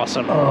that's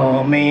awesome.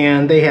 Oh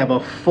man, they have a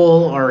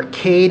full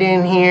arcade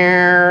in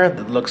here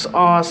that looks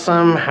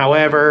awesome.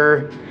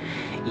 However,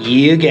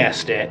 you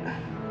guessed it,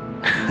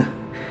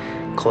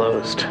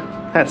 closed.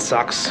 That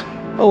sucks.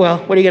 Oh well,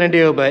 what are you gonna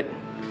do but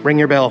ring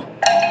your bell?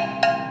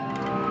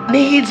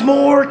 Needs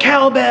more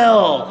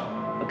cowbell.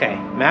 Okay,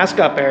 mask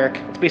up, Eric.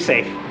 Let's be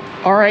safe.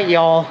 All right,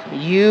 y'all,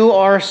 you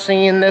are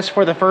seeing this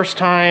for the first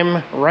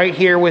time right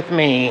here with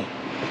me.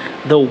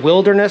 The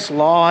Wilderness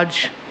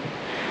Lodge.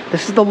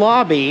 This is the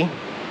lobby.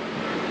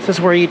 This is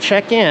where you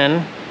check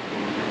in.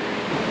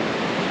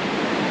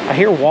 I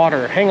hear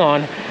water. Hang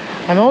on.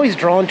 I'm always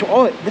drawn to...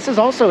 Oh, this is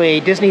also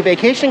a Disney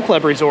Vacation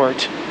Club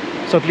resort.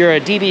 So if you're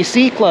a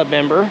DVC club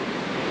member,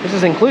 this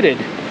is included.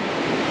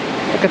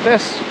 Look at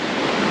this.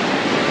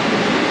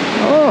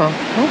 Oh,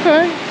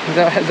 okay. Is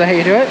that how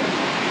you do it?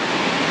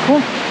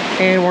 Cool.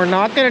 And we're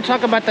not going to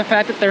talk about the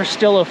fact that there's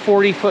still a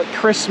 40-foot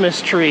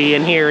Christmas tree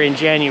in here in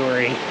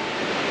January.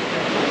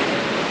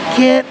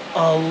 Get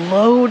a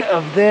load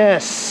of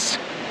this.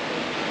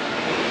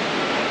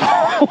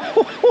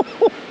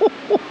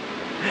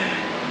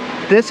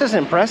 This is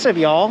impressive,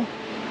 y'all.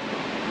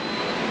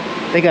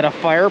 They got a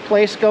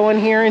fireplace going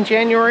here in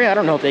January. I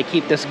don't know if they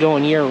keep this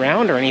going year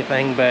round or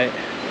anything, but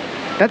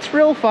that's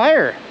real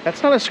fire.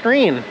 That's not a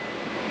screen.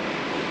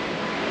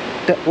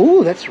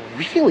 Ooh, that's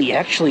really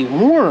actually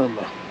warm.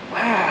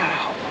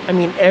 Wow. I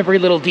mean, every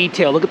little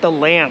detail. Look at the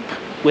lamp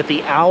with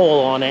the owl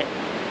on it.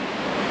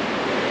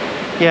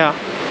 Yeah.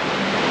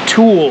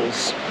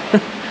 Tools.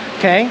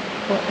 Okay.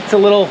 Well, it's a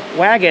little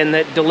wagon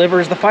that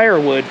delivers the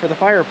firewood for the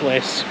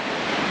fireplace.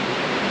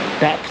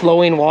 That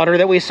flowing water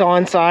that we saw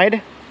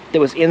inside, that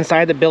was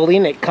inside the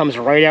building, it comes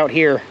right out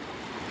here.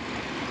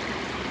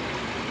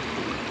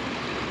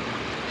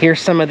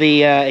 Here's some of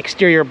the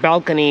exterior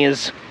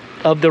balconies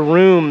of the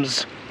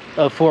rooms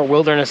of Fort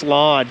Wilderness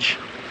Lodge.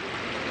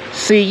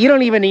 See, you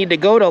don't even need to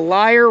go to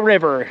Liar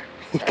River.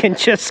 you can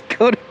just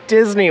go to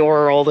Disney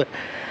World.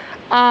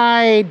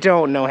 I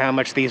don't know how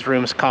much these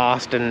rooms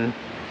cost, and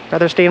I'd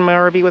rather stay in my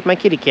RV with my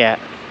kitty cat.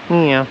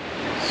 Yeah.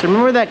 So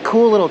remember that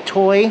cool little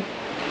toy,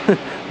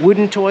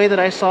 wooden toy that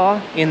I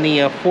saw in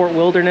the Fort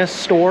Wilderness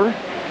store?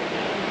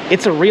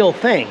 It's a real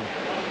thing.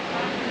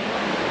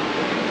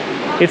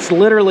 It's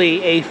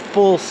literally a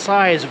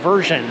full-size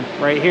version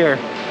right here.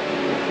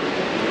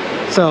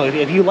 So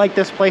if you like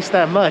this place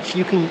that much,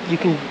 you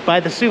can buy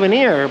the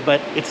souvenir,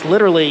 but it's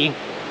literally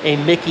a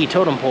Mickey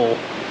totem pole.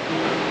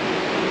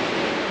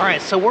 All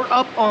right, so we're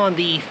up on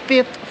the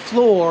 5th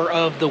floor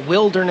of the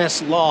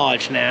Wilderness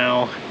Lodge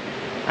now.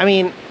 I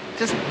mean,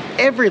 just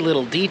every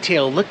little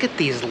detail. Look at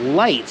these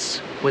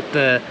lights with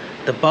the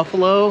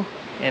buffalo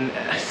and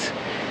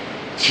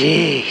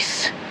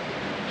jeez,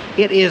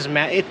 it is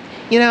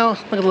you know, look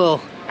at the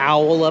little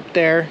owl up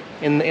there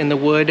in the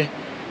wood.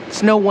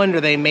 It's no wonder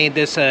they made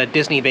this a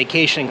Disney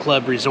Vacation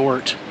Club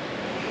resort.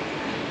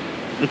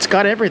 It's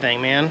got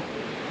everything, man.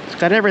 It's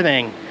got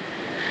everything.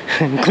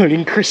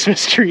 Including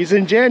Christmas trees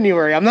in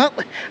January.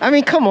 I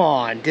mean, come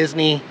on,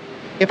 Disney.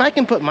 If I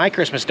can put my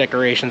Christmas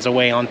decorations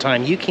away on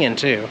time, you can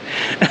too.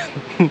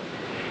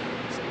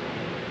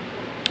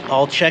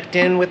 All checked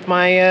in with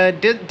my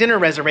dinner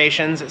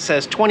reservations. It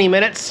says 20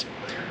 minutes.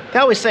 They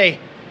always say,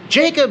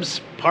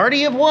 Jacob's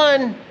party of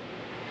one.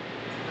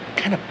 What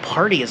kind of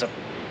party is a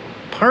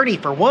party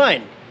for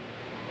one?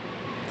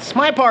 It's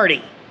my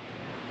party.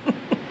 You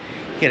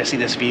gotta see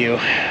this view.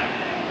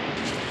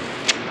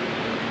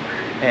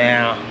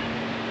 Yeah.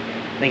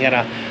 They got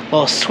a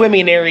little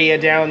swimming area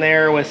down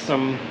there with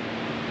some...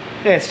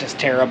 It's just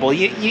terrible.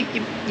 You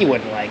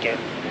wouldn't like it.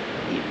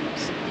 You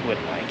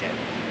wouldn't like it.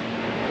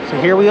 So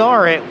here we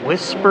are at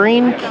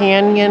Whispering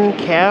Canyon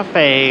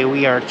Cafe.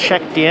 We are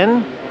checked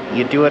in.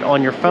 You do it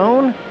on your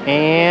phone,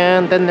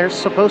 and then they're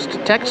supposed to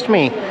text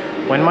me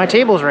when my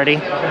table's ready.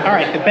 All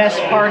right, the best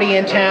party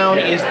in town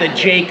is the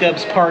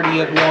Jacob's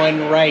Party of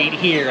One right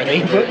here.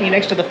 They put me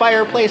next to the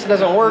fireplace. It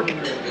doesn't work.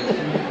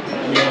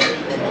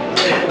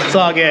 It's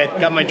all good.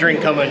 Got my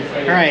drink coming.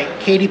 All right,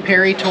 Katy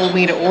Perry told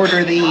me to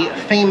order the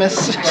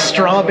famous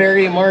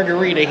strawberry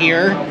margarita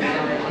here.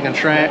 I'm gonna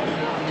try it.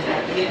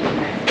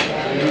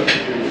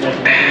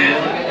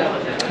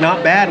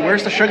 Not bad.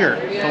 Where's the sugar?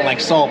 I don't like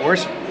salt.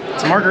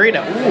 It's a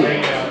margarita.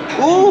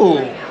 Ooh. Ooh.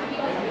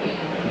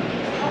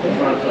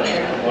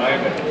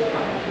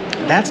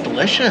 That's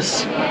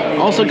delicious.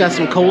 Also got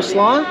some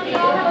coleslaw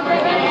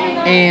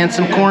and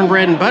some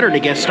cornbread and butter to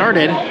get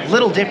started. A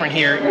little different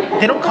here.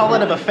 They don't call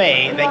it a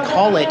buffet. They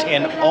call it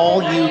an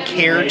all you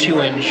care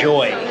to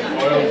enjoy.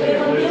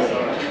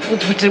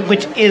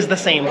 Which is the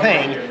same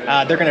thing.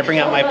 They're gonna bring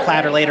out my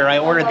platter later. I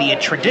ordered the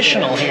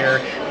traditional here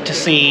to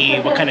see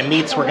what kind of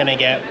meats we're gonna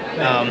get.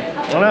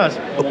 I don't know.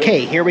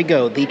 Okay, here we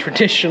go. The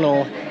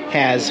traditional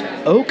has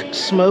oak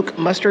smoke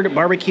mustard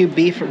barbecue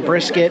beef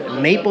brisket,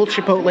 maple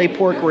chipotle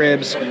pork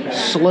ribs,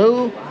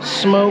 slow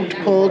smoked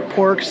pulled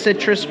pork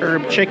citrus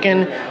herb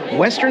chicken,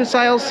 western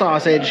style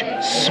sausage,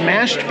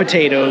 smashed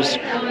potatoes,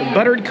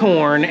 buttered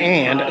corn,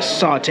 and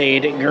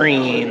sauteed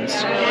greens.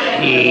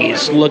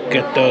 Jeez, look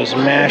at those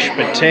mashed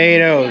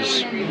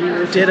potatoes.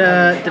 Did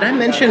I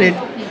mention it?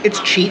 It's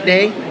cheat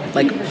day,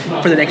 like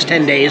for the next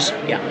 10 days.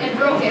 Yeah.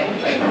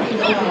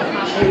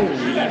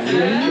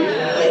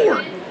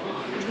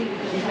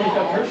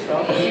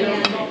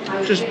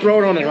 Just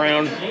throw it on the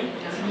ground.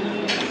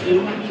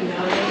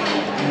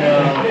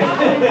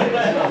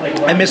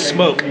 I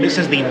misspoke. This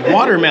is the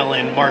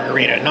watermelon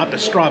margarita, not the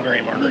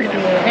strawberry margarita.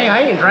 Hey,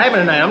 I ain't driving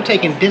tonight. I'm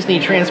taking Disney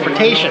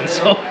transportation,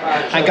 so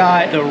I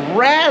got the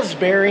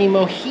raspberry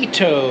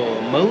mojito.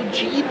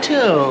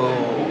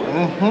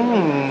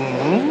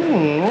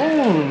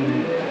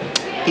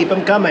 Keep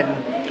them coming.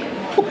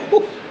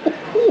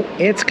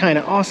 It's kind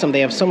of awesome.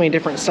 They have so many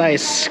different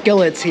size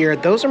skillets here.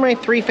 Those are my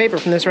 3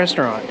 favorite from this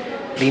restaurant.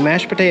 The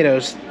mashed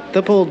potatoes,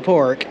 the pulled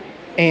pork,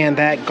 and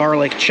that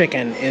garlic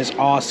chicken is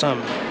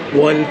awesome.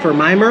 One for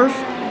my Murph.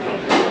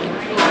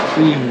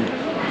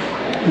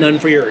 None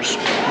for yours.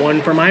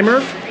 One for my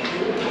Murph.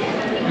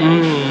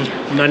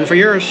 None for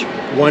yours.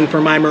 One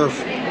for my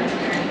Murph.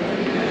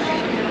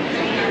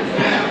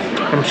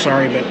 I'm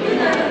sorry, but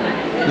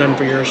none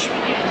for yours.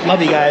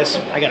 Love you guys.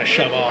 I gotta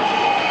shove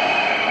off.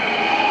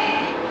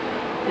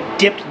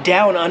 Dipped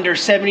down under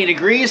 70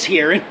 degrees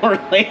here in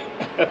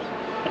Orlando.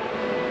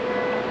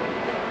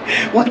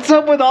 What's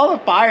up with all the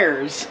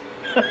fires?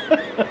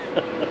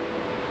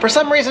 For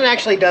some reason, it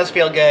actually does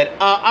feel good.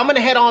 I'm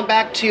gonna head on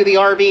back to the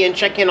RV and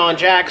check in on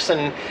Jax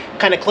and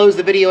kind of close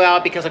the video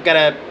out because I've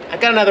got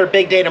another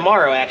big day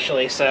tomorrow,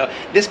 actually. So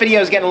this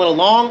video is getting a little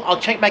long. I'll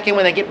check back in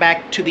when I get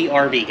back to the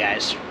RV,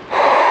 guys.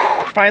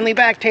 Finally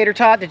back, Tater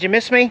Tot. Did you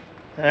miss me?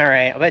 All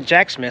right, I bet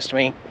Jax missed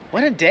me.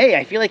 What a day.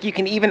 I feel like you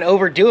can even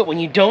overdo it when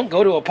you don't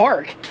go to a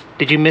park.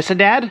 Did you miss a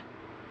dad?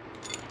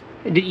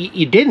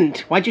 You didn't?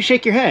 Why'd you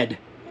shake your head?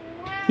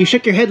 You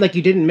shook your head like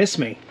you didn't miss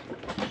me.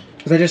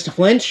 Was that just a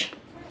flinch?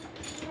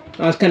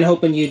 I was kind of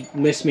hoping you'd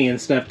miss me and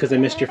stuff because I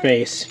missed your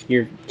face.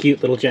 Your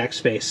cute little Jack's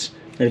face.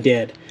 I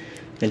did.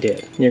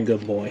 You're a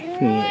good boy.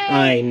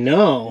 I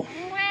know.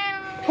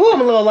 Whew,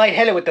 I'm a little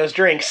lightheaded with those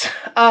drinks.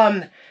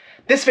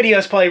 This video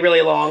is probably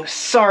really long.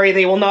 Sorry,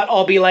 they will not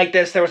all be like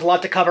this. There was a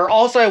lot to cover.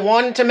 Also, I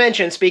wanted to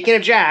mention, speaking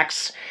of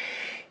jacks,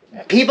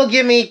 people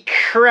give me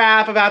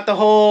crap about the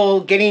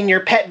whole getting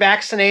your pet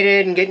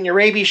vaccinated and getting your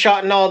rabies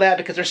shot and all that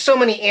because there's so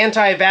many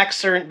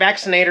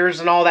anti-vaccinators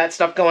and all that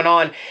stuff going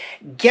on.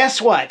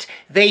 Guess what?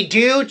 They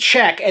do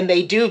check and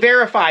they do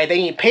verify.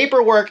 They need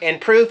paperwork and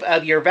proof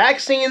of your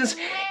vaccines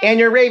and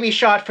your rabies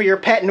shot for your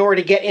pet in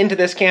order to get into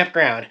this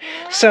campground.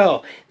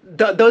 So,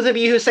 those of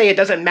you who say it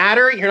doesn't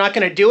matter, you're not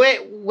going to do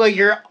it, well,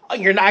 you're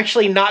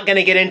actually not going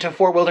to get into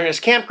Fort Wilderness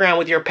Campground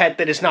with your pet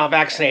that is not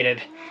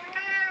vaccinated.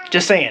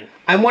 Just saying.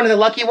 I'm one of the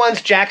lucky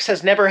ones. Jax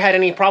has never had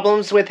any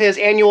problems with his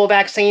annual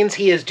vaccines.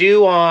 He is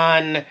due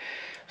on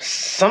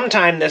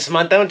sometime this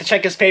month. I want to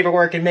check his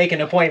paperwork and make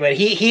an appointment.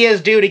 He is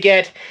due to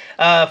get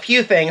a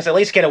few things, at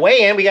least get a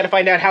weigh-in. We got to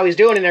find out how he's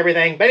doing and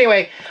everything. But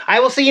anyway, I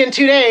will see you in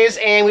 2 days,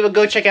 and we will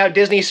go check out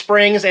Disney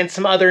Springs and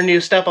some other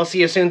new stuff. I'll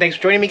see you soon. Thanks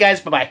for joining me,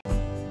 guys. Bye-bye.